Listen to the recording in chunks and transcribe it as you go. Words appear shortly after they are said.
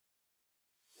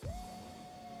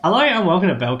Hello and welcome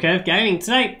to Bell Curve Gaming.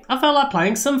 Today, I felt like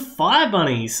playing some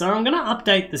Firebunny, so I'm going to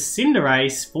update the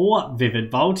Cinderace for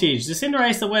Vivid Voltage. The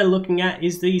Cinderace that we're looking at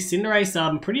is the Cinderace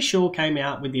I'm pretty sure came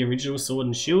out with the original Sword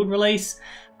and Shield release,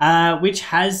 which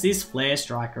has this Flare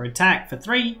Striker attack. For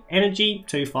 3 energy,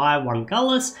 2 fire, 1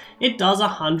 colorless, it does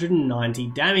 190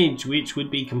 damage, which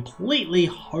would be completely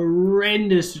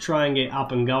horrendous to try and get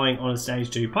up and going on a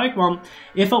stage 2 Pokemon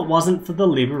if it wasn't for the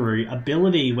Liberoo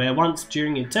ability, where once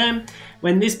during your turn,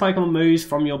 when this Pokemon moves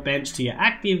from your bench to your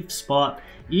active spot,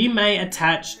 you may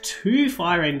attach 2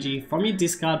 fire energy from your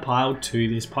discard pile to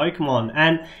this Pokemon.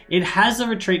 And it has a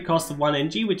retreat cost of 1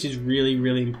 energy, which is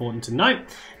really important to note,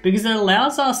 because it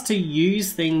allows us to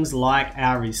use things like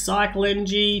our recycle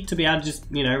energy to be able to just,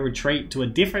 retreat to a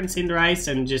different Cinderace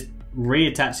and just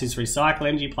reattach this recycle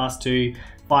energy plus 2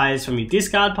 fires from your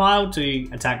discard pile to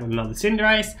attack with another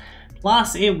Cinderace.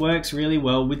 Plus, it works really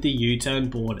well with the U-turn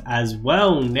board as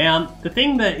well. Now, the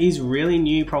thing that is really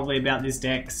new probably about this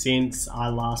deck since I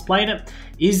last played it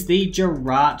is the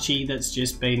Cinderace that's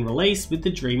just been released with the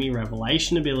Dreamy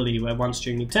Revelation ability, where once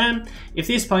during your turn, if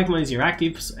this Pokemon is your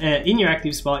in your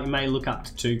active spot, you may look up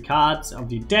to 2 cards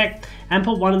of your deck and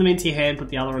put one of them into your hand, put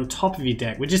the other on top of your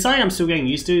deck, which is something I'm still getting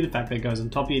used to, the fact that it goes on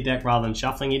top of your deck rather than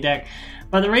shuffling your deck.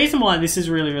 But the reason why this is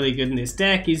really good in this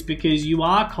deck is because you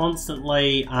are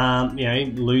constantly,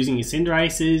 losing your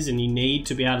Cinderaces, and you need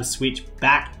to be able to switch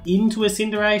back into a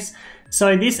Cinderace.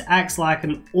 So this acts like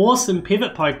an awesome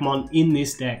pivot Pokemon in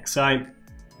this deck. So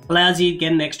allows you to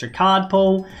get an extra card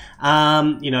pool,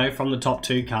 from the top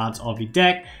 2 cards of your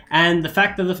deck. And the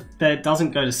fact that it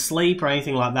doesn't go to sleep or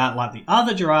anything like that, like the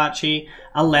other Cinderace,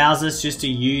 allows us just to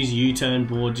use U-turn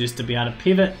board just to be able to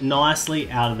pivot nicely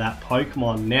out of that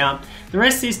Pokemon. Now, the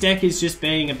rest of this deck is just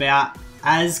being about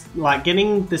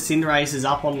getting the Cinderaces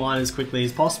up online as quickly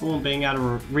as possible and being able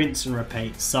to rinse and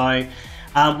repeat. So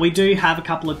we do have a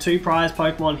couple of 2 prize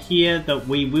Pokemon here that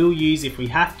we will use if we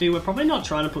have to. We're probably not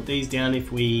trying to put these down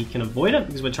if we can avoid it,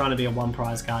 because we're trying to be a 1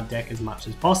 prize card deck as much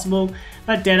as possible.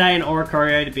 But Dead and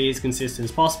Oricorio to be as consistent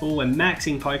as possible. We're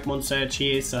maxing Pokemon Search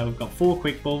here, so we've got 4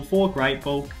 Quick Ball, 4 Great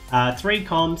Ball, 3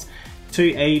 Comms,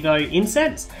 2 Evo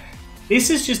Incense. This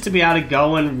is just to be able to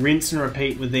go and rinse and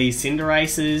repeat with these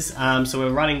Cinderaces. So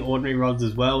we're running Ordinary Rods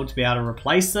as well to be able to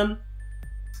replace them.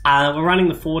 We're running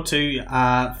the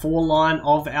 4-2-4 line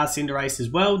of our Cinderace as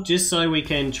well, just so we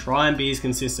can try and be as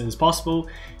consistent as possible,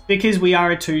 because we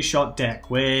are a 2-shot deck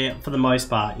where, for the most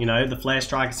part, the Flare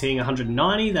Strike is hitting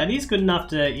 190. That is good enough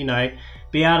to,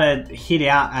 be able to hit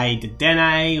out a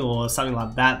Dedenne or something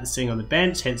like that that's sitting on the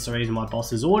bench, hence the reason my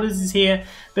boss's orders is here.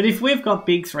 But if we've got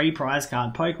big 3 prize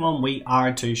card Pokemon, we are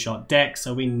a 2-shot deck,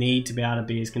 so we need to be able to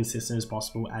be as consistent as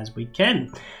possible as we can.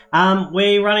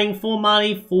 We're running 4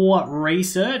 money for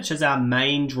research as our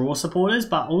main draw supporters,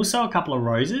 but also a couple of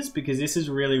roses, because this is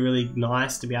really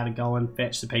nice to be able to go and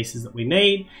fetch the pieces that we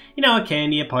need. A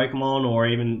candy, a Pokemon, or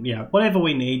even, whatever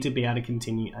we need to be able to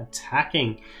continue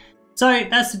attacking. So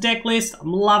that's the deck list.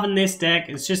 I'm loving this deck.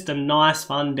 It's just a nice,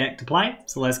 fun deck to play.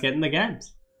 So let's get in the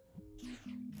games.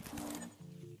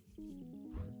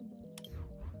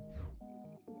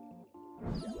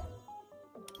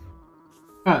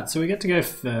 Alright, so we get to go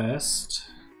first.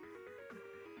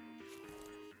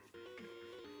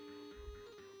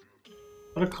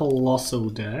 Got a Colossal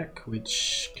deck,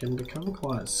 which can become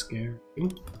quite scary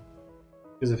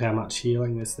because of how much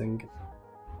healing this thing can.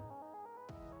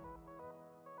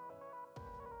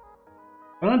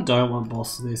 I don't want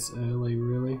boss this early,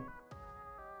 really.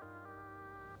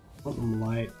 I want them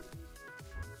late.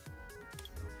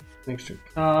 An extra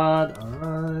card,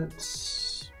 alright.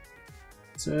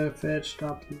 Surf Edged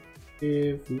up,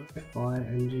 give no fire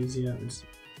energies yet, which is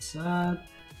sad.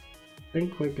 I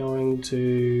think we're going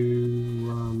to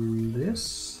run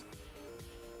this.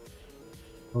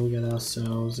 We'll get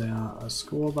ourselves out a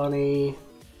Firebunny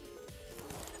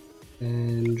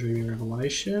and Dreamy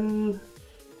Revelation.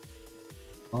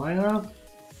 Fire.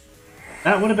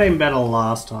 That would have been better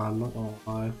last time, not gonna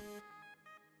lie.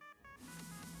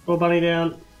 Firebunny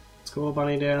down.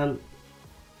 Firebunny down.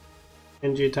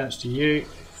 Energy attached to you.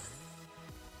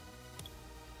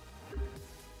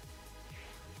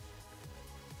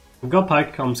 We've got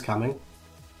Pokecoms coming,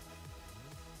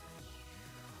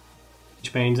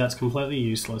 which means that's completely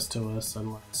useless to us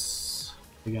unless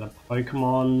we get a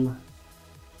Pokemon.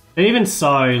 But even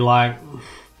so,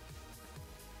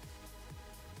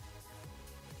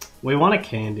 we want a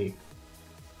candy.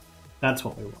 That's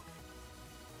what we want.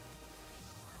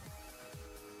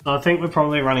 I think we're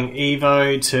probably running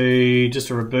Evo to just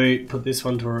a reboot, put this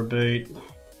one to a reboot.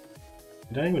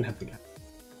 We don't even have to go.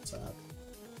 Sad.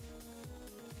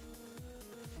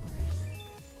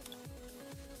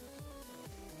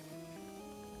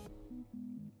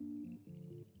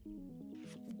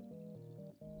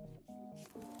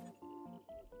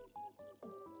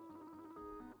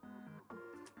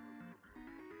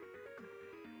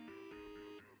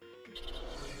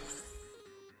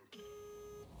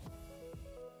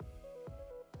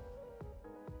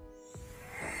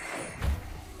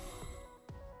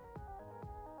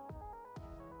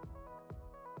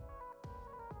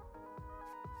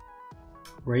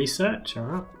 Research,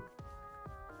 alright.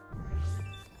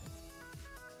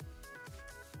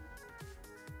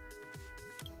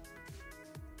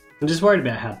 I'm just worried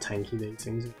about how tanky these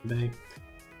things are going to be.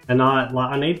 And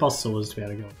I need boss swords to be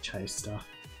able to go and chase stuff.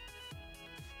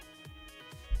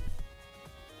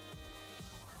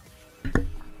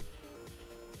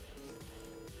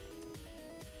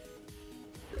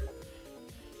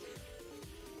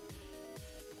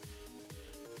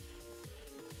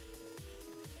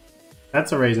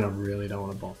 That's the reason I really don't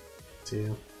want to boss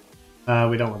here.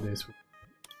 We don't want this.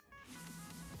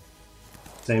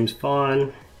 Seems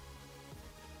fine.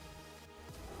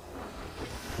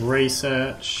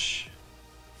 Research.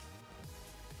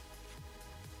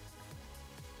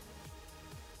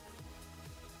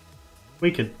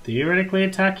 We could theoretically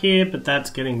attack here, but that's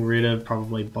getting rid of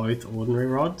probably both ordinary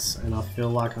rods, and I feel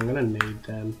like I'm going to need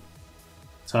them.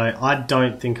 So I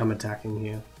don't think I'm attacking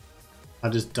here. I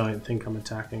just don't think I'm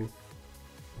attacking.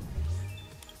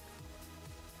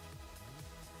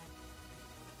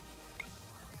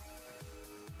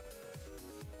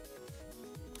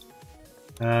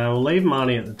 We'll leave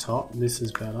Marnie at the top. This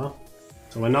is better.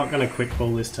 So we're not going to quick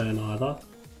ball this turn either.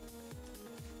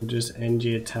 We'll just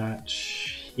NG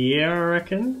attach here, I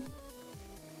reckon.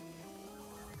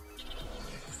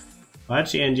 I'll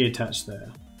actually NG attach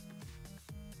there.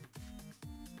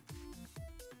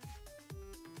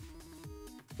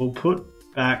 We'll put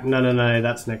back... No,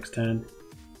 that's next turn.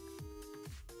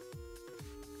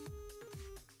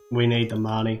 We need the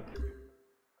Marnie.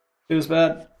 Feels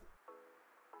bad.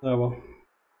 Oh well.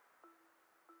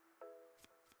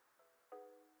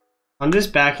 I'm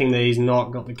just backing that he's not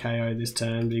got the KO this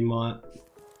turn, but he might.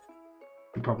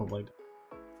 He probably.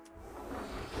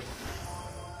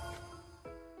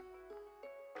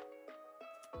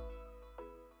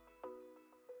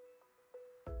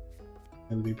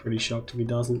 I'd be pretty shocked if he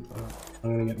doesn't.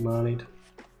 I'm gonna get Marnied.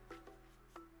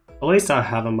 At least I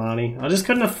have a Marnie. I just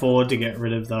couldn't afford to get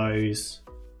rid of those.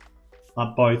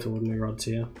 Both ordinary rods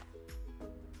here.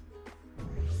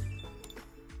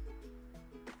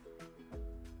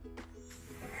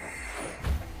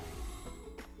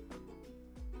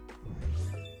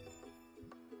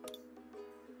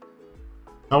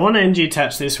 I want to NG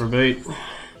attach this reboot.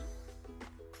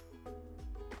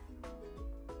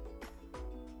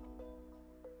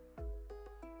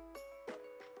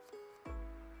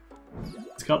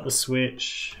 It's got the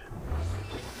switch.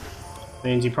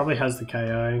 Means he probably has the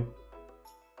KO.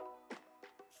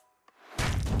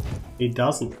 He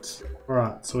doesn't.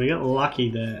 Alright, so we got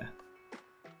lucky there.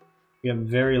 We got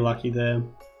very lucky there.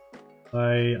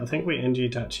 So I think we NG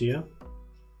attach here.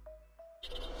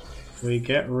 We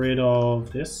get rid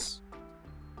of this.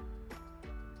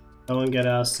 Go and get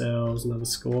ourselves another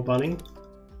score bunny.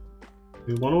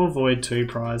 We want to avoid 2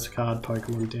 prize card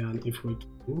Pokemon down if we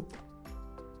can.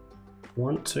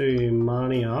 Want to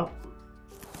Marnie up.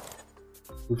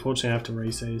 Unfortunately I have to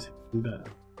reseize him, but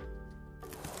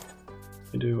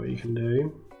you do what you can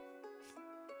do.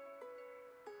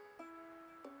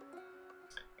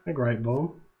 A Great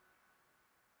Ball.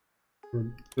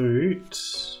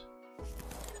 Reboot.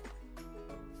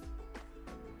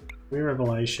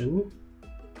 Revelation.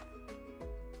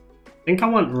 I think I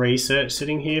want Research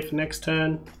sitting here for next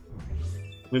turn.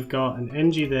 We've got an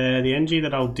NG there, the NG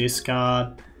that I'll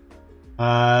discard.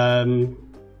 No,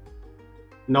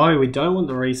 we don't want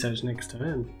the Research next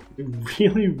turn. We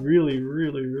really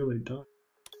don't.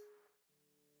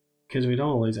 Because we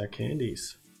don't want to lose our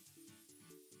candies.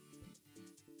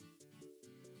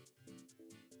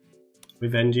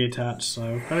 We've NG attached,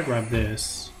 so we've got to grab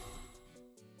this.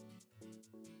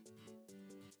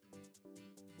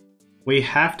 We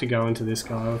have to go into this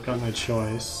guy, we've got no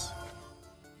choice.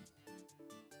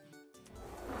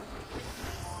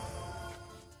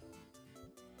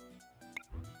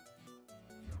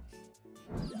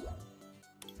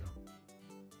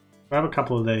 Grab a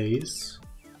couple of these.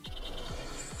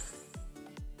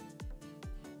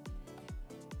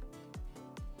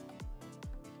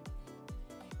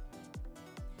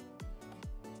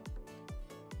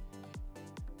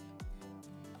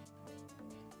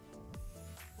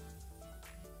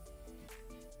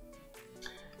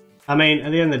 I mean,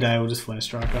 at the end of the day, we'll just Flare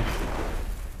Striker.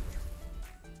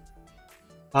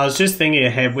 I was just thinking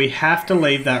ahead, we have to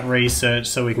leave that Research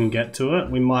so we can get to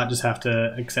it. We might just have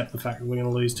to accept the fact that we're going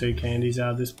to lose 2 candies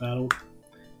out of this battle.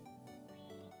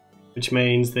 Which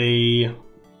means the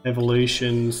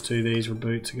evolutions to these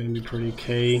reboots are going to be pretty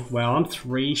key. Wow, I'm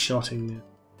 3-shotting now.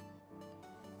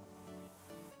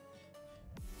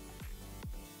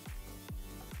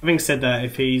 Having said that,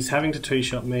 if he's having to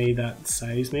 2-shot me, that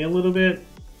saves me a little bit.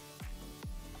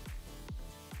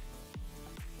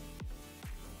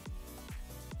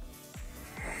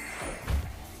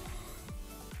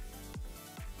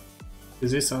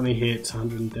 Because this only hits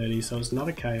 130, so it's not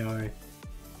a KO.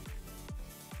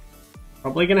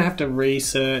 Probably going to have to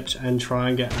research and try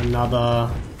and get another...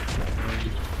 I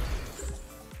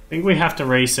think we have to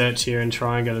research here and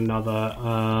try and get another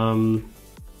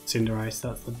Cinderace.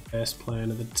 That's the best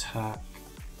plan of attack.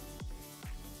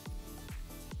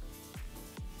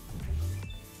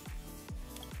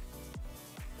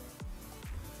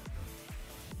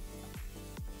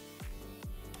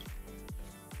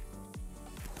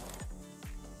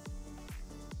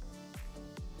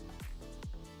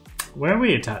 Where are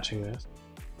we attaching this?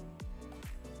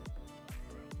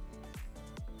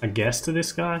 I guess to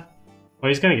this guy? Oh,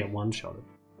 he's going to get one-shotted.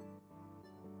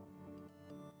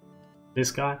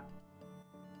 This guy?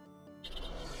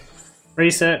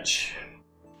 Research.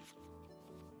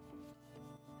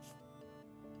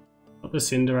 Got the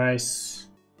Cinderace.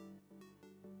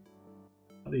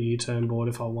 Got the U-turn board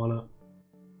if I want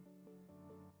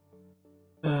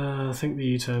it. I think the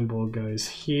U-turn board goes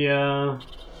here.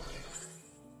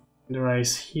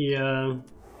 Cinderace here.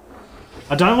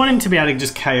 I don't want him to be able to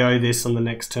just KO this on the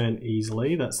next turn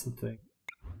easily, that's the thing.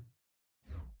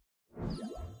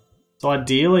 So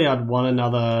ideally I'd want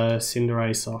another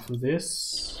Cinderace off of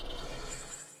this.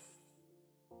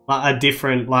 Like a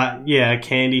different, like, yeah, a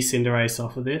Candy Cinderace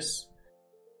off of this.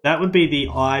 That would be the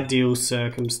ideal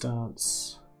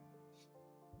circumstance.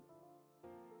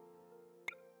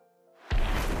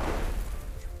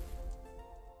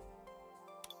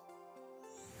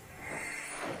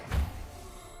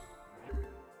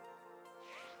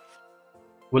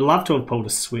 Would love to have pulled a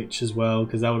switch as well,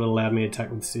 because that would have allowed me to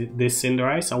attack with this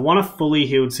Cinderace. I want a fully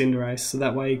healed Cinderace, so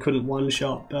that way he couldn't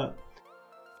one-shot, but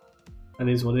that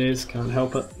is what it is. Can't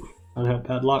help it. Can't help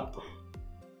bad luck.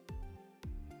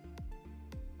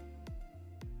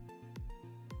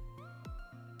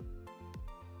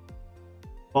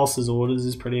 Boss's orders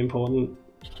is pretty important.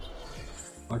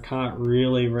 I can't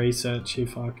really research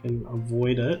if I can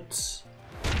avoid it.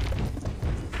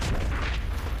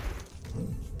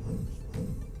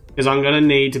 Because I'm going to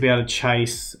need to be able to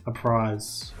chase a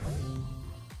prize.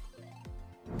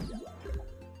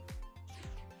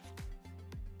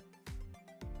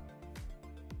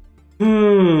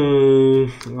 I'm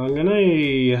going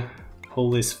to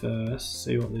pull this first,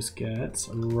 see what this gets.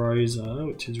 A Rosa,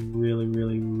 which is really,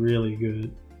 really, really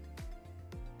good.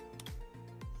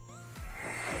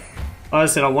 Like I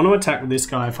said, I want to attack with this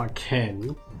guy if I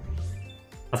can.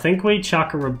 I think we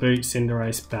chuck a Reboot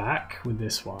Cinderace back with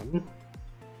this one.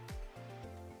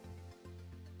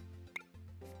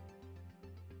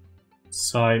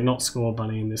 So, not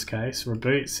Scorbunny in this case,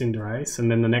 Reboot Cinderace,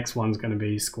 and then the next one's going to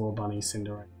be Scorbunny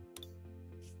Cinderace.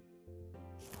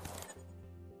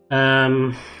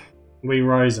 We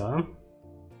Rosa.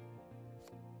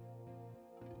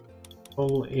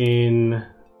 Pull in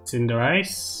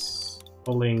Cinderace.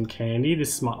 Pull in Candy.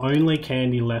 This is my only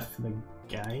Candy left for the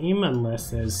game, unless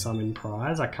there's some in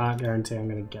prize. I can't guarantee I'm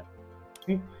going to get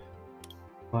it.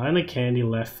 My only Candy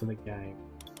left for the game.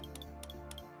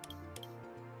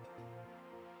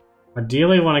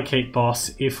 Ideally want to keep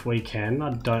Boss if we can. I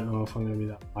don't know if I'm going to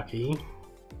be that lucky.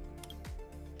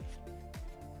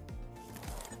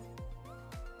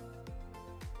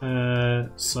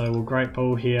 So we'll Great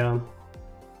Ball here.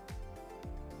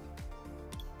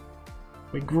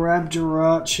 We grab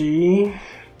Jirachi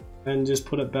and just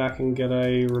put it back and get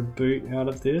a Reboot out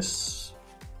of this.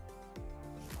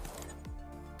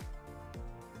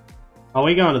 Are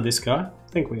we going to this guy?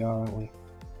 I think we are, aren't we?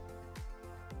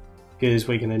 Because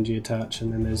we can NG attach,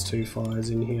 and then there's 2 fires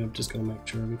in here. I've just got to make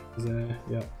sure everything's there.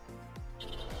 Yep.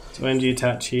 So NG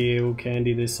attach here, we'll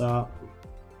candy this up.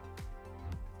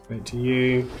 Straight to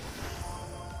you.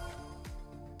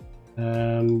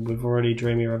 We've already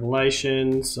Dreamy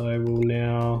Revelation, so we'll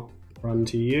now run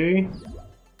to you.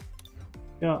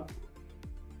 Yep.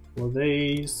 All of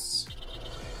these.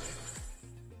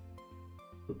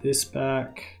 Put this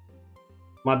back.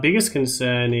 My biggest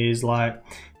concern is like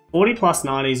 40 plus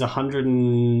 90 is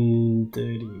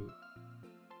 130.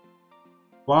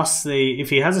 Plus if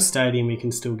he has a stadium, he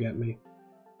can still get me.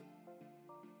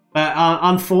 But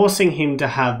I'm forcing him to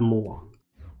have more,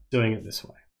 doing it this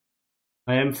way.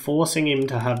 I am forcing him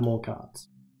to have more cards.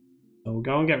 So we'll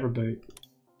go and get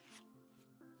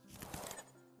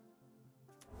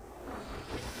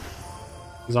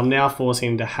Because I'm now forcing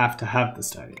him to have the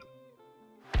stadium.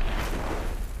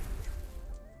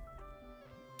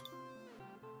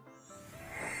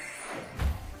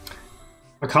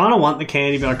 I kind of want the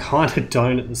candy, but I kind of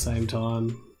don't at the same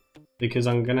time. Because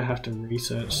I'm going to have to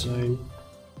research soon.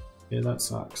 Yeah, that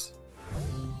sucks.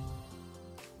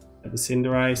 At the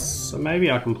Cinderace, so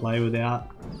maybe I can play without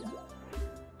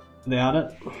it.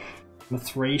 A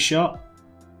 3-shot.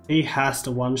 He has to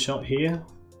 1-shot here.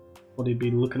 What he'd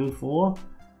be looking for.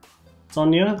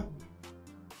 Sonia.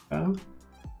 Okay.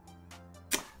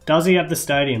 Does he have the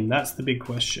stadium? That's the big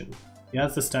question. If he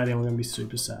has the stadium, I'm going to be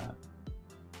super sad.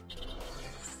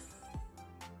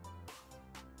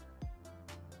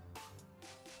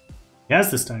 He has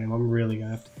the stadium. I'm really going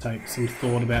to have to take some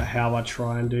thought about how I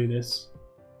try and do this.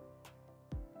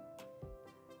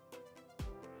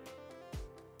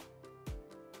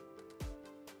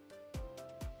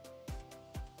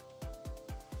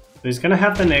 So he's going to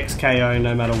have the next KO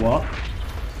no matter what.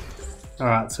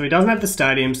 Alright, so he doesn't have the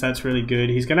stadium, so that's really good.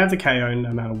 He's going to have the KO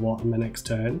no matter what in the next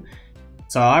turn.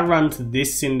 So I run to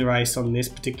this Cinderace on this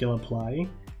particular play.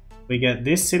 We get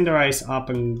this Cinderace up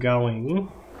and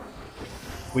going.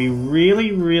 We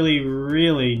really, really,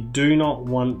 really do not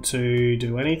want to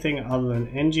do anything other than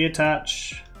NG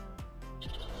attach.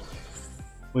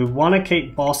 We want to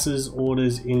keep boss's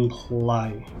orders in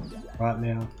play right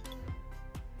now.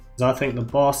 Because I think the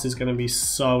boss is going to be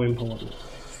so important.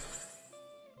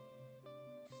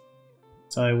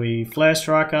 So we Flare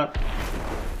Strike up.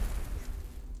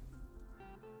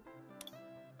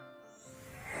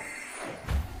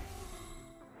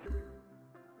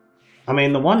 I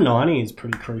mean, the 190 is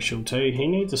pretty crucial too. He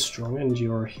needs a strong energy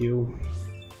or a heal.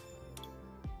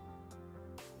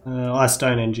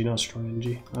 Stone energy, not strong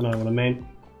energy. I know what I mean.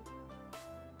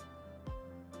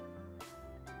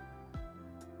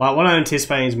 Like, what I'm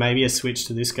anticipating is maybe a switch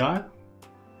to this guy.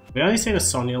 We only seen a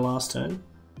Sonia last turn.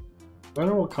 I don't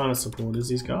know what kind of supporters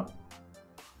he's got.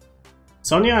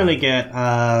 Sonia only get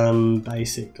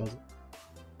basic, doesn't it?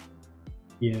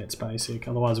 Yeah, it's basic.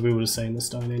 Otherwise we would have seen the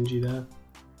stone energy there.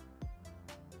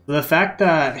 The fact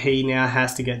that he now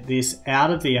has to get this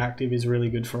out of the active is really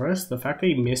good for us. The fact that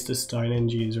he missed a stone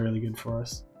energy is really good for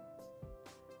us.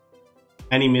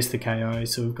 And he missed the KO,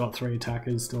 so we've got 3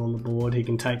 attackers still on the board. He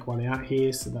can take one out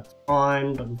here, so that's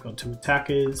fine, but we've got 2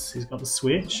 attackers. He's got the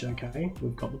switch, okay.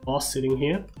 We've got the boss sitting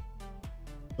here.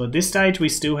 So at this stage, we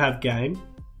still have game.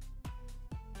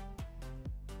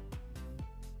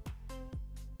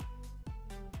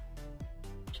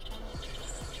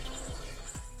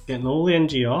 Getting all the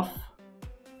energy off.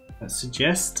 That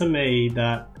suggests to me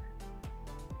that,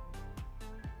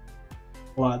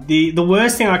 well, the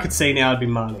worst thing I could see now would be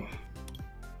money.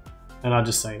 And I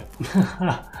just seen it.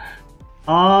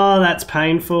 Oh, that's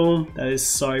painful. That is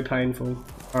so painful.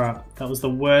 Alright, that was the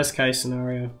worst case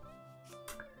scenario.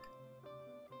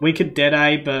 We could dead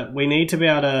A, but we need to be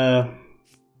able to...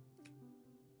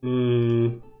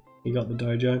 He got the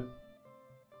dojo.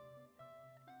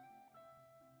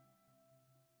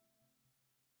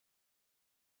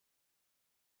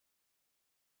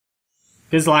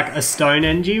 Because like a stone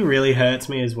energy really hurts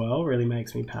me as well, really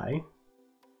makes me pay.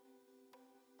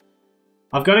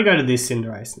 I've got to go to this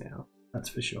Cinderace now, that's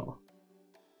for sure.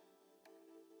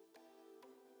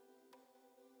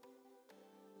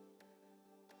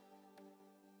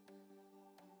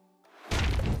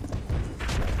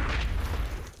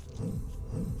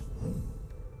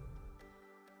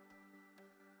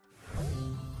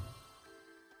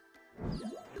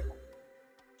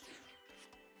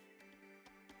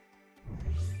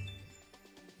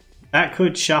 That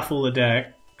could shuffle the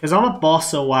deck. Because I'm a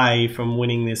boss away from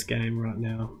winning this game right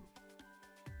now.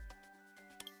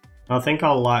 I think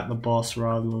I'll like the boss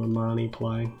rather than the Marnie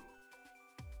play.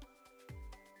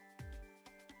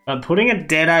 But putting a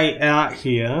dead 8 out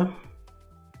here...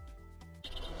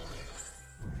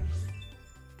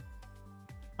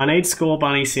 I need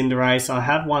Firebunny Cinderace. I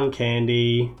have 1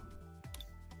 candy.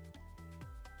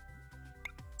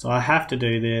 So I have to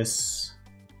do this.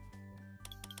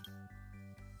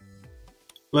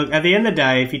 Look, at the end of the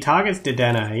day, if he targets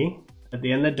Dedenne, at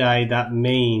the end of the day, that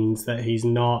means that he's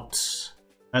not...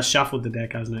 That's shuffled the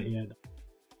deck, hasn't it? Yeah.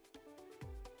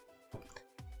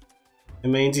 It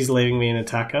means he's leaving me an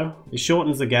attacker. It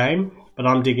shortens the game, but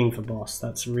I'm digging for boss.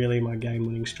 That's really my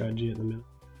game-winning strategy at the minute.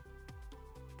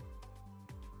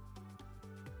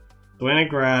 So we're going to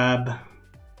grab...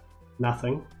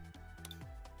 nothing.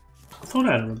 I thought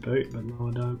I had a reboot, but no,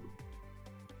 I don't.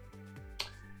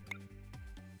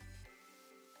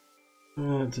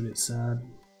 It's a bit sad.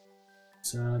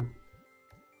 Sad.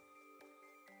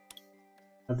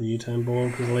 Have the U-turn ball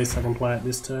because at least I can play it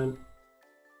this turn.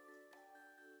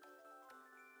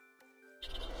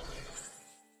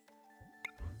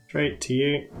 Straight to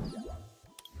you.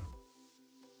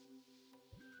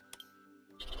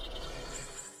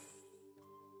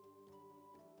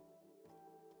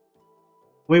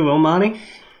 We will, Marnie.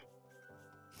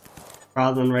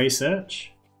 Rather than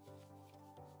research.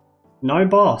 No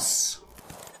boss.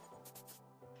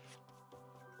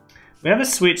 We have a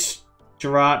switch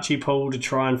Cinderace pool to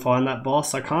try and find that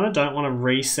boss. I kind of don't want to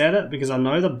reset it because I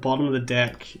know the bottom of the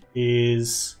deck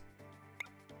is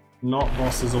not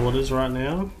boss's orders right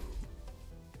now.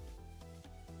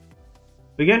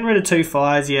 We're getting rid of 2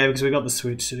 fires, yeah, because we got the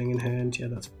switch sitting in hand. Yeah,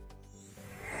 that's...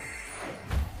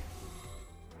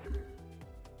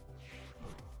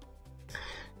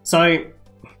 So,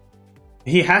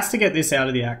 he has to get this out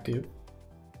of the active.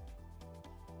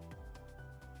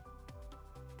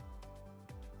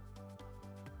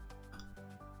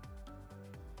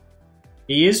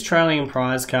 He is trailing in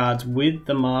prize cards with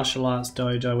the martial arts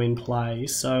dojo in play,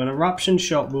 so an eruption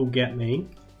shot will get me.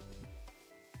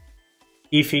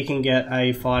 If he can get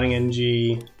a fighting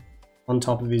energy on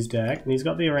top of his deck. And he's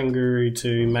got the Oranguru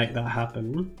to make that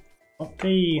happen. Not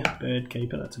the Bird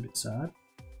Keeper, that's a bit sad.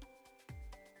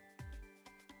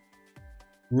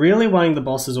 Really wanting the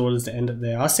boss's orders to end it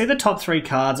there. I see the top 3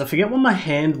 cards. I forget what my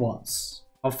hand was.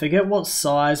 I forget what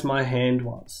size my hand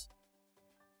was.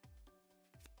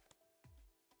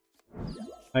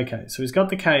 Okay, so he's got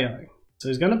the KO. So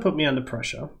he's going to put me under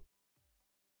pressure.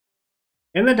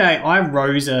 In the day, I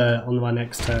Rosa on my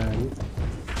next turn.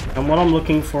 And what I'm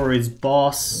looking for is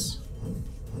boss,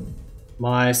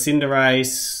 my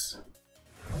Cinderace.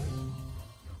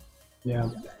 Yeah.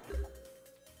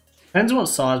 Depends what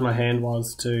size my hand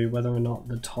was to whether or not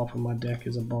the top of my deck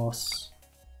is a boss.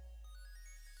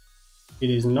 It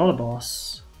is not a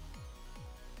boss.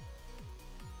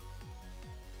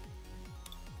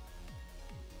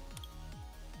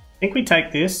 I think we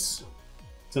take this,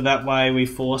 so that way we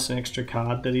force an extra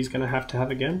card that he's going to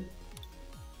have again.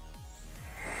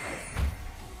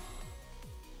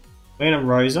 We're in a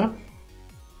Rosa.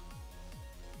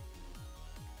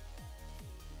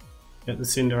 Get the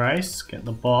Cinderace, get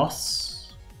the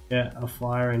boss, get a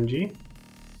Fire Energy.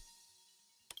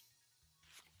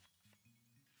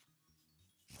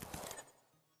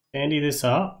 Handy this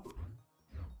up.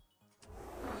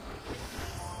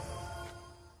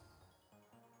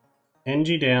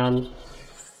 Energy down.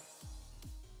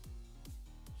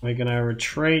 We're going to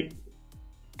retreat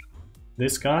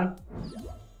this guy.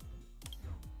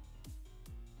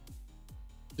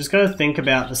 Just got to think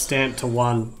about the stamp to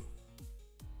 1.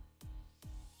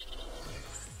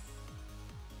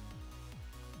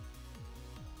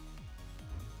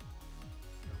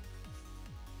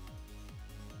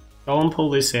 Go and pull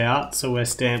this out so we're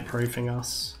stamp proofing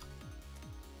us.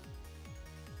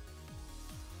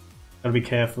 Gotta be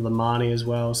careful of the Marnie as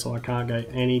well, so I can't go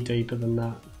any deeper than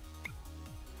that.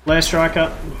 Flare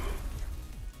Striker.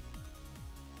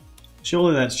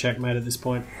 Surely that's checkmate at this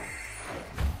point.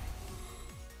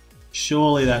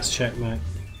 Surely that's checkmate.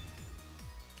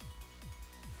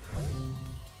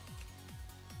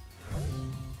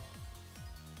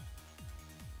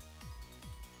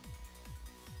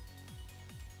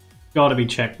 Gotta be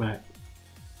checkmate.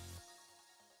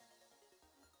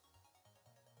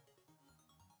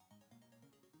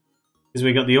 Because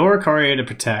we got the Oricorio to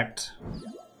protect.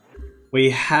 We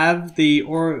have the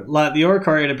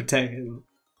Oricorio to protect him.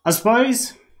 I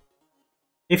suppose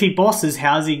if he bosses,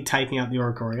 how's he taking out the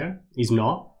Oricorio? He's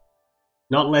not.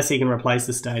 Not unless he can replace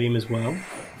the stadium as well.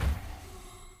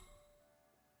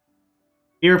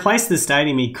 If he replaced the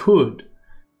stadium, he could.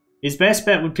 His best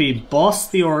bet would be boss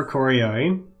the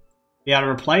Oricorio, be able to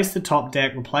replace the top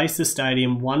deck, replace the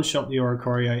stadium, one-shot the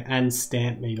Oricorio, and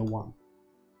stamp me to 1.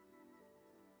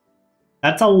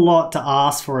 That's a lot to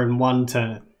ask for in 1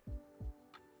 turn.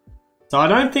 So I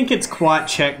don't think it's quite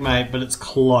checkmate, but it's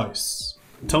close.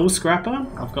 Tool Scrapper,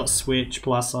 I've got switch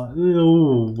plus...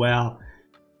 Ooh, wow.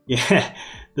 Yeah,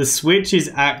 the switch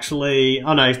is actually...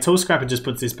 Oh no, Tool Scrapper just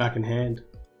puts this back in hand.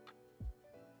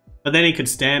 But then he could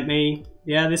stamp me.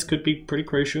 Yeah, this could be pretty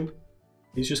crucial.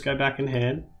 He's just go back in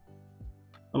hand.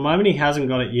 At the moment he hasn't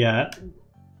got it yet.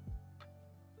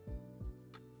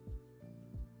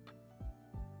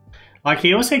 Like,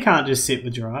 he also can't just sit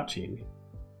with Cinderace.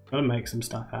 Gotta make some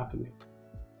stuff happen.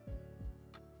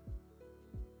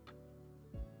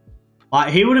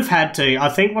 Like, he would have had to... I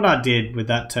think what I did with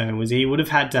that turn was he would have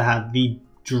had to have the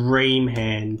dream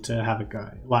hand to have a go.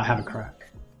 Like, have a crack.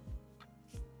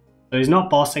 So he's not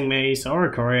bossing me, so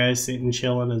Oricorio's sitting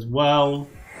chilling as well.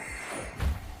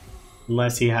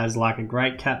 Unless he has, like, a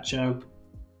great catcher.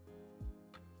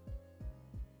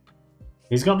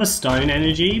 He's got the stone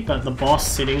energy, but the boss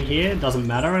sitting here doesn't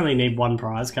matter. I only need 1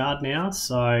 prize card now,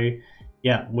 so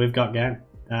Yeah, we've got game.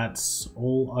 That's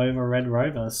all over Red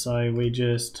Rover. So we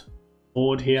just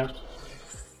board here.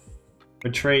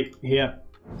 Retreat here.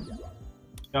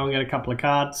 Go and get a couple of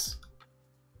cards.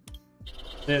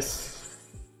 This.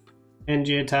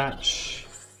 NG attach.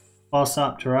 Boss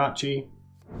up Jirachi.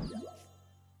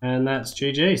 And that's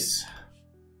GG's.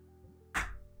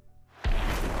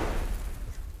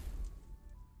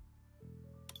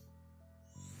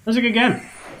 That was a good game.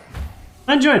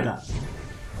 I enjoyed that.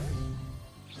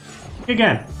 Good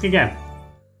game. Good game.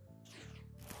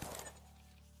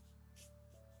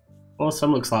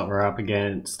 Awesome. Looks like we're up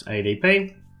against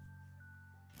ADP.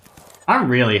 I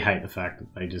really hate the fact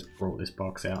that they just brought this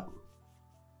box out.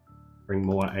 Bring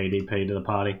more ADP to the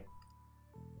party.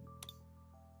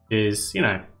 Is, you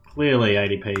know, clearly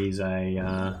ADP is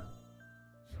a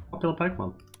popular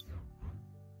Pokemon.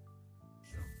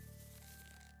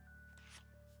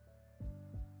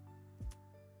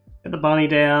 Get the bunny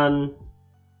down.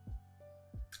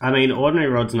 I mean,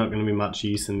 Ordinary Rod's not going to be much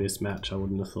use in this match, I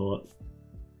wouldn't have thought.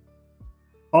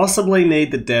 Possibly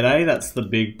need the Dead-A, that's the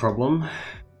big problem.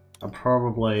 I'm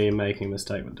probably making a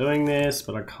mistake with doing this,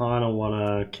 but I kind of want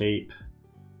to keep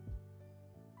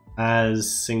as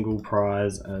single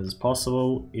prize as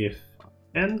possible if I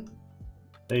can.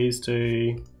 These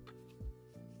two.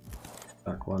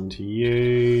 Back one to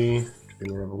you.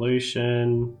 Twin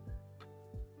Revolution.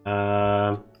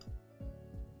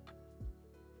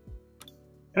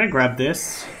 Gonna grab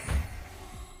this.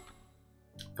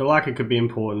 Feel like it could be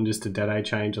important just to Dead-A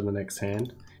change on the next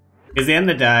hand. Because at the end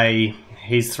of the day,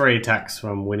 he's 3 attacks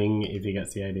from winning if he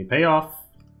gets the ADP off.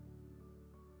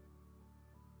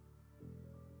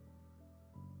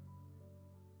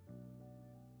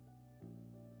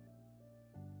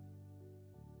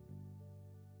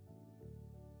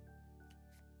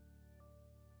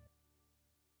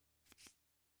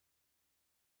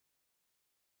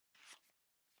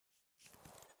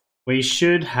 We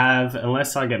should have,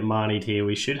 unless I get Marnied here,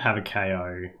 we should have a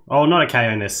KO. Oh, not a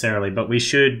KO necessarily, but we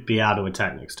should be able to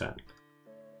attack next turn.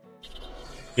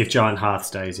 If Giant Hearth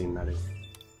stays in, that is.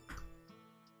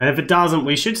 And if it doesn't,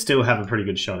 we should still have a pretty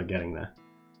good shot at getting there.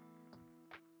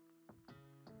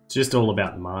 It's just all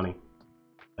about the Marnie.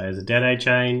 There's a Dead-A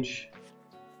change.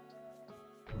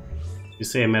 You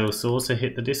see a Metal Saucer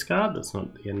hit the discard, that's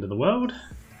not the end of the world.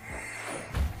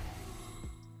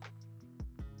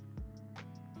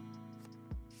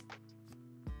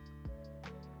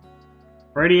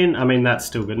 Radiant, I mean, that's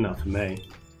still good enough for me.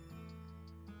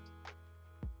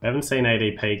 We haven't seen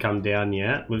ADP come down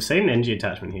yet. We've seen an NG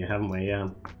attachment here, haven't we? Yeah.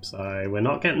 So we're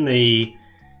not getting the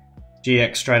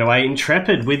GX straight away.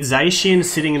 Intrepid with Zacian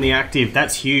sitting in the active.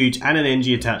 That's huge. And an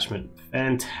NG attachment.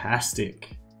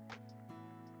 Fantastic.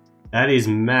 That is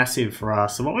massive for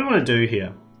us. So what we want to do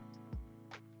here.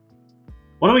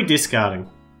 What are we discarding?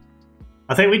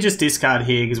 I think we just discard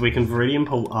here because we can Viridian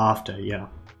pull after. Yeah.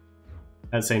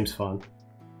 That seems fun.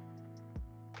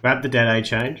 Grab the Dead-A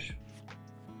change.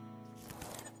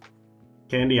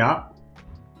 Candy up.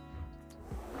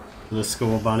 For the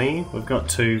Score Bunny. We've got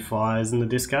 2 fires in the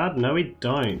discard. No, we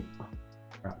don't.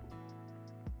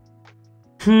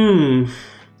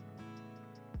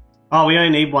 Oh, we only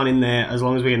need 1 in there as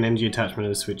long as we get an NG attachment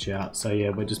and a switch out. So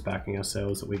yeah, we're just backing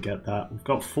ourselves that we get that. We've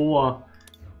got 4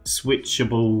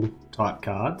 switchable type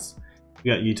cards.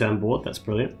 We got U-turn board. That's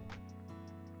brilliant.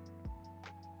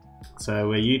 So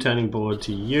we're U-turning board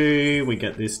to you, we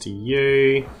get this to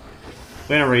you.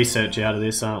 We're going to research out of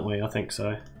this, aren't we? I think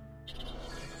so.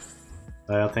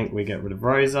 So I think we get rid of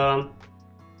Rosa,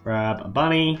 grab a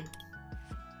bunny,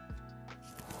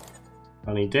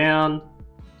 bunny down,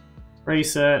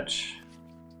 research.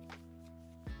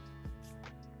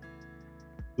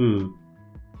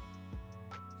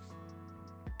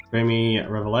 Dreamy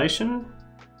Revelation.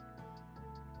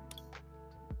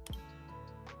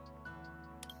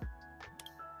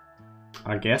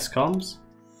 I guess comms.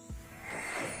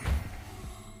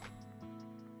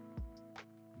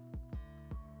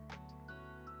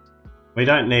 We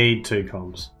don't need 2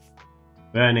 comms.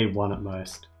 We only need 1 at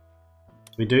most.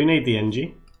 We do need the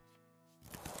NG.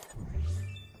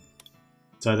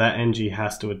 So that NG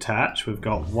has to attach. We've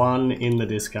got 1 in the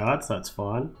discard, so that's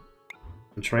fine.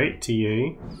 Retreat to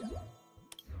you.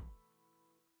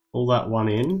 Pull that 1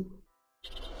 in.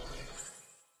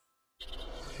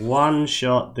 One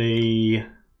shot the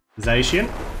Zacian.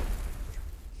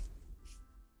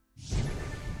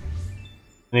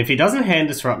 And if he doesn't hand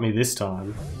disrupt me this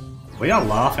time, we are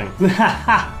laughing.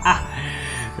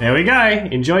 There we go.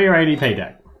 Enjoy your ADP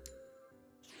deck.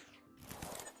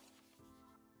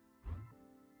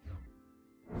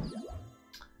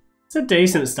 It's a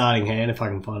decent starting hand if I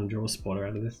can find a draw spotter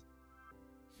out of this.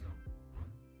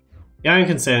 The only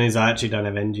concern is I actually don't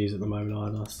have energies at the moment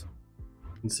either. So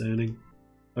concerning.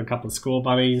 A couple of score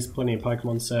bunnies, plenty of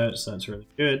Pokemon search, so that's really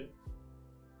good.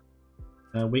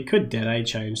 We could Dead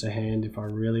change the hand if I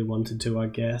really wanted to, I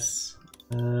guess.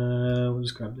 We'll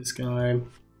just grab this guy.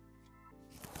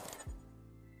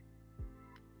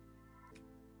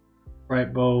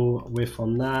 Great Ball, whiff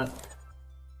on that.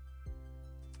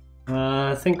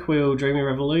 I think we'll Dreamy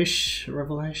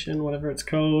Revelation, whatever it's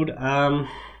called.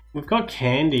 We've got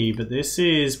Candy, but this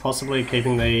is possibly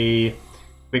keeping the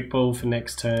Quick Ball for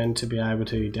next turn to be able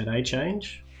to Dead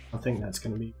change. I think that's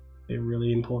going to be a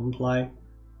really important play.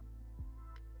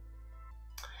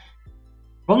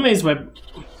 Problem is,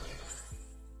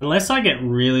 unless I get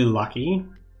really lucky,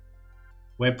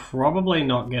 we're probably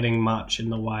not getting much in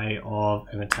the way of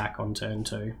an attack on turn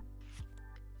 2.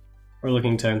 We're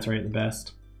looking turn 3 at the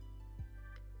best.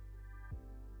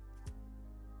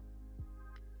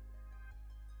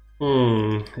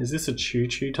 Is this a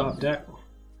choo-choo type deck?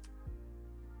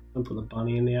 I'll put the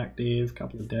bunny in the active,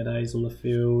 couple of Dead A's on the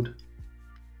field.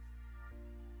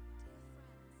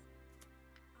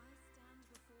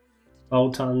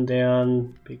 Bolton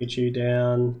down, Pikachu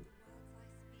down.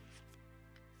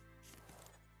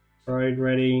 Road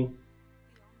ready.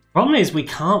 Problem is we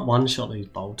can't one-shot these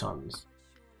Boltons.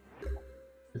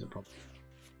 There's a problem.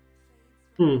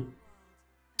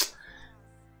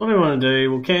 What do we want to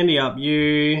do? We'll candy up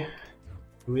you.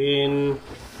 Win.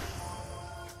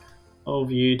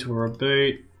 Of you to a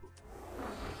reboot.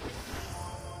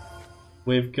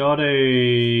 We've got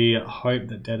to hope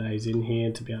that Dead A's in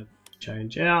here to be able to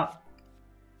change out.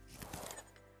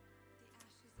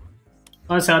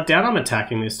 Oh, so I doubt I'm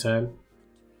attacking this turn.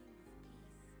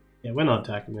 Yeah, we're not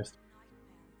attacking this.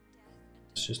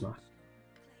 It's just nice.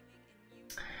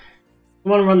 We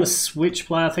want to run the switch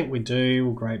play. I think we do.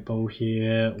 We'll Great Ball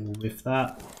here. We'll lift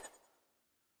that.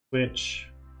 Switch.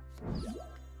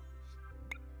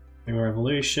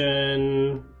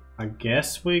 Revolution. I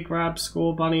guess we grab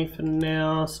Score Bunny for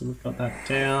now. So we've got that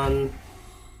down.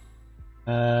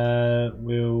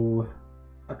 We'll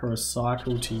like a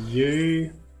recycle to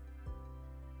you.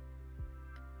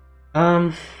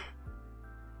 Not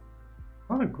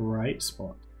a great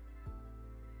spot.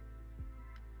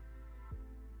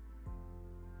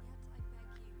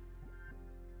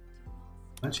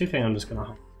 I actually think I'm just gonna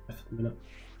hold for a minute.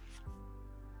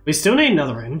 We still need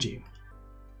another energy.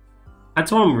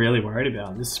 That's what I'm really worried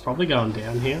about. This is probably going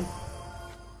down here.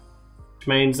 Which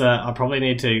means that I probably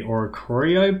need to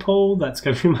Oricorio pull. That's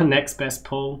going to be my next best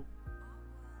pull.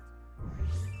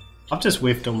 I've just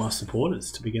whiffed all my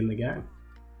supporters to begin the game.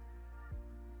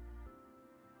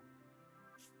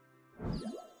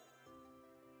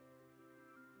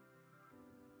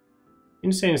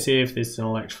 Interesting to see if this is an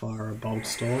Electrify or a Bolt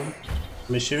Storm.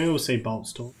 I'm assuming we'll see Bolt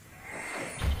Storm.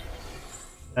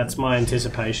 That's my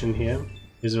anticipation here,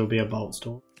 is it'll be a Bolt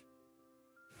Storm.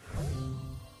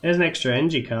 There's an extra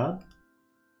energy card.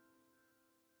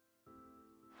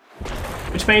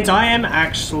 Which means I am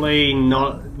actually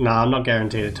not... No, I'm not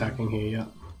guaranteed attacking here yet.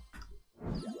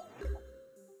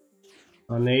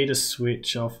 I need a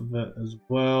switch off of it as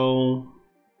well.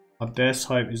 My best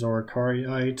hope is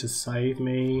Oricorio to save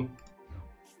me.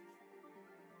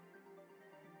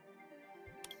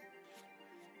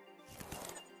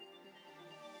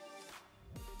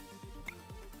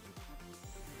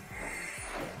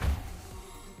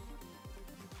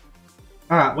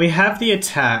 Alright, we have the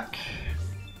attack.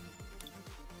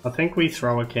 I think we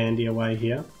throw a candy away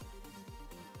here.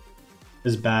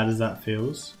 As bad as that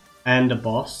feels. And a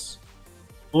boss.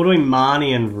 Or do we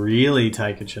Marnie and really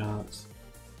take a chance?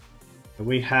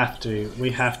 We have to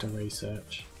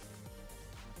research.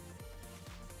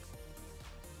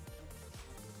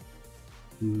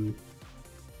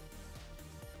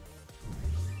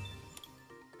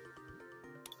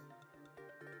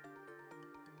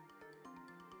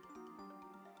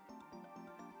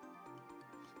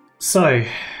 So,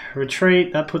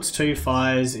 retreat, that puts 2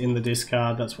 fires in the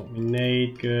discard, that's what we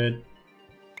need, good.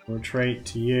 Retreat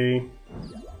to you.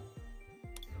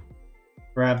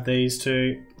 Grab these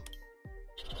 2.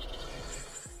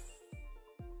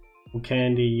 We'll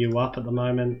candy you up at the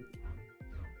moment.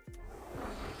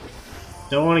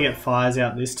 Do I want to get fires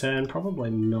out this turn? Probably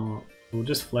not. We'll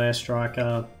just Flare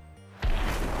Striker.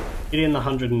 Get in the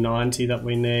 190 that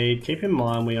we need. Keep in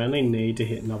mind we only need to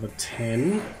hit another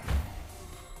 10.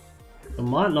 It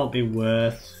might not be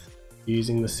worth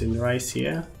using the Cinderace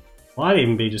here. Might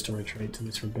even be just a retreat to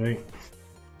this reboot.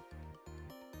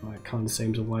 It kind of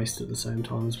seems a waste at the same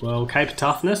time as well. Cape of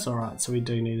Toughness, alright, so we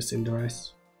do need a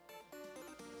Cinderace.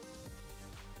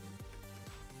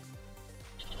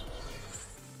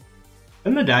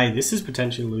 In the day, this is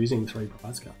potentially losing 3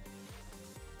 prize cards.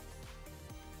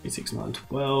 6, 9,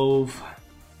 12,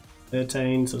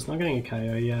 13, so it's not getting a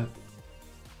KO yet.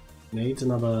 Needs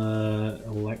another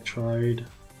Electrode.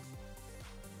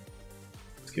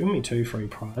 It's giving me 2 free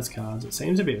prize cards. It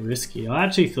seems a bit risky. I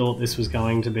actually thought this was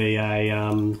going to be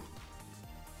a...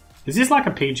 Is this like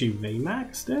a PG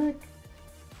VMAX deck?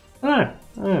 I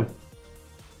don't know.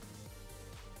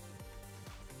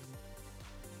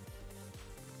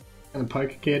 And a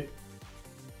Poker Kid.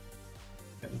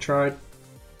 Get the Trode.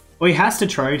 Well, he has to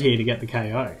Trode here to get the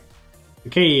KO. The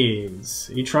key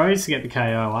is, he Trodes to get the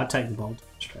KO, I take the Bolt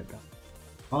straight back.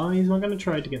 Oh, he's not going to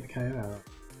Trode to get the KO.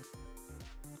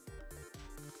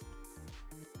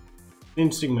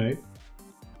 Interesting move.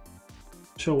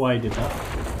 Not sure why he did that.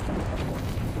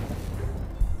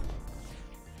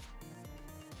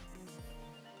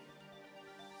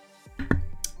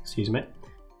 Excuse me.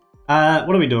 What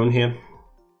are we doing here?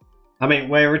 I mean,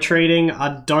 we're retreating.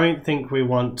 I don't think we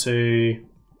want to...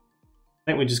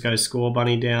 I think we just go Score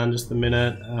Bunny down just a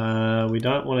minute. We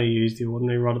don't want to use the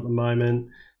Ordinary Rod at the moment.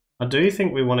 I do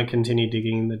think we want to continue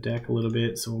digging the deck a little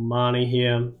bit. So Marnie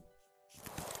here.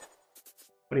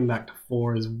 Put him back to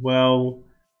 4 as well.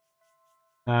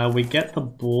 We get the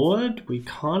board. We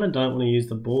kind of don't want to use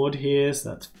the board here, so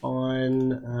that's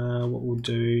fine. What we'll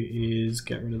do is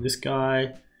get rid of this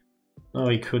guy. Oh,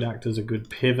 he could act as a good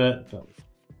pivot, but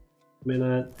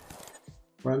minute.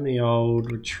 Run the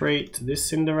old retreat to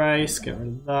this Cinderace, get rid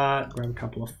of that, grab a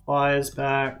couple of fires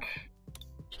back.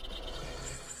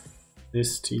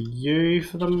 This to you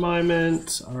for the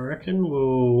moment. I reckon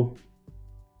we'll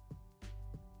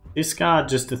discard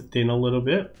just to thin a little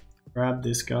bit. Grab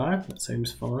this guy, that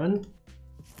seems fine.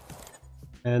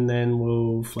 And then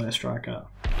we'll Flare Striker.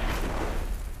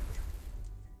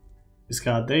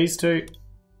 Discard these two.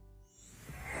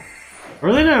 I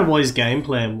really don't know what his game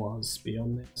plan was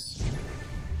beyond this.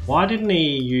 Why didn't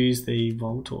he use the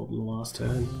Voltorb in the last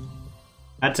turn?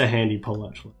 That's a handy pull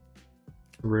actually.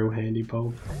 A real handy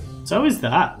pull. So is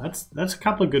that. That's a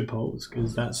couple of good pulls,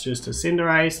 because that's just a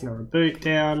Cinderace and a Reboot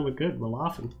down. We're good, we're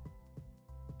laughing.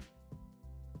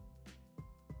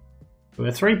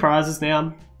 We're 3 prizes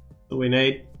now that we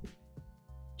need.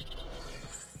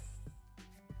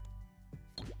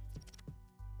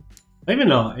 Maybe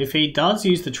not. If he does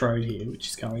use the Trode here, which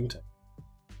he's going to,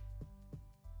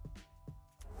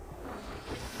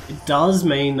 it does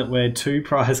mean that we're 2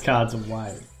 prize cards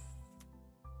away.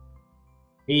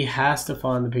 He has to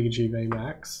find the Pikachu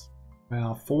VMAX.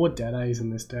 Wow, 4 Dedays in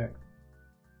this deck.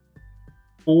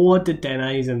 4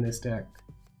 Dedays in this deck.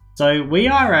 So we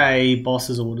are a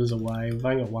Boss's Orders away. We've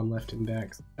only got 1 left in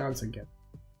decks. The chance of getting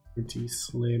pretty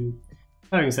slim.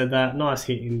 Having said that, nice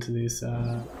hit into this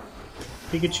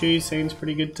Pikachu seems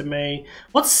pretty good to me.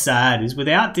 What's sad is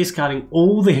without discarding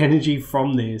all the energy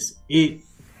from this, it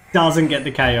doesn't get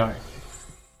the KO.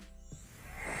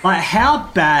 Like,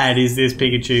 how bad is this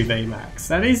Pikachu VMAX?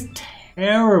 That is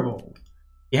terrible.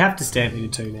 You have to stamp me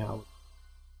to 2 now.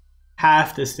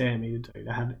 Have to stamp me to 2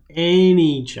 to have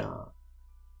any chance.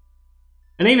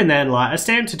 And even then, like, a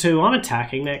stamp to 2, I'm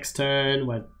attacking next turn.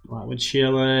 We're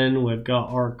chilling. We've got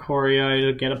Oricorio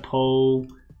to get a pull.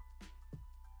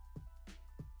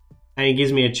 And he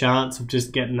gives me a chance of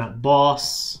just getting that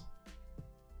boss.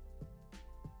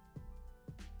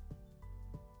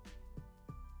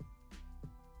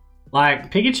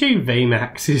 Like, Pikachu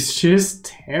VMAX is just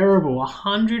terrible.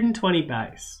 120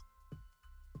 base.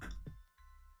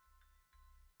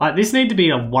 Like, this need to be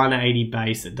a 180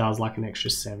 base that does like an extra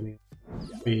 70.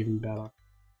 Be even better.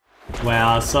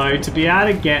 Wow, so to be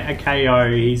able to get a KO,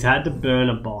 he's had to burn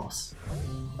a boss.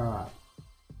 Alright.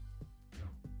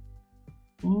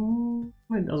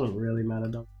 It doesn't really matter,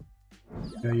 does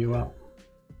it? Go you up.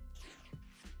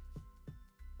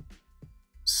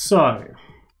 So,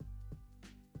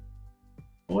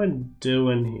 what we're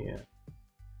doing here.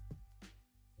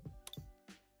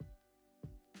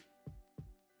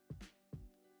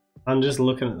 I'm just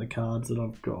looking at the cards that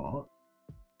I've got.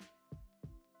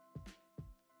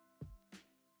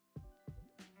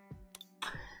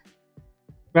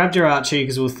 Grab Jirachi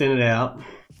because we'll thin it out.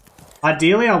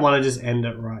 Ideally, I want to just end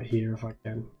it right here if I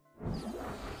can.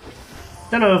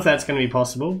 Don't know if that's going to be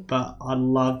possible, but I'd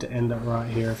love to end it right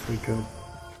here if we could.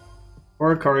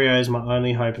 Oricorio is my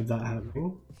only hope of that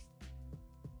happening.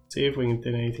 See if we can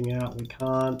thin anything out. We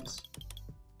can't.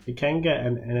 We can get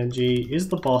an energy. Is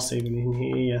the boss even in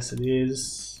here? Yes, it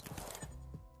is.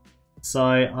 So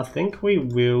I think we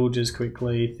will just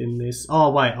quickly thin this.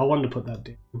 Oh wait, I wanted to put that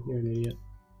down. You're an idiot.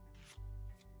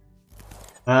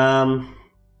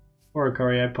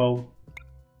 Oricorio pull.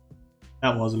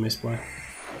 That was a misplay.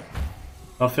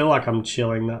 I feel like I'm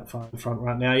chilling that far in front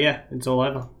right now. Yeah, it's all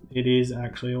over. It is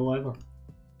actually all over.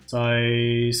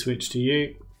 So switch to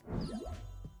you.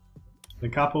 A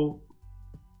couple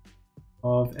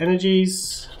of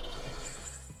energies.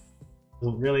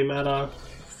 Doesn't really matter.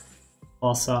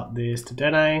 Boss up this to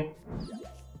Dene.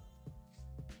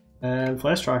 And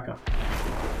Flare Striker.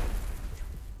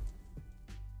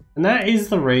 And that is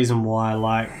the reason why,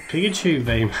 like, Pikachu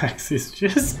VMAX is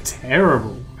just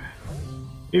terrible.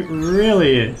 It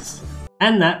really is.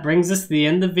 And that brings us to the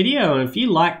end of the video. And if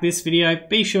you like this video,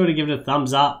 be sure to give it a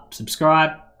thumbs up,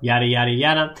 subscribe, yada yada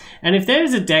yada. And if there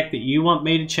is a deck that you want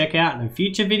me to check out in a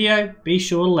future video, be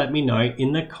sure to let me know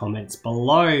in the comments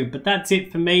below. But that's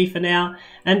it for me for now.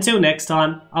 Until next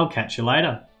time, I'll catch you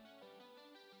later.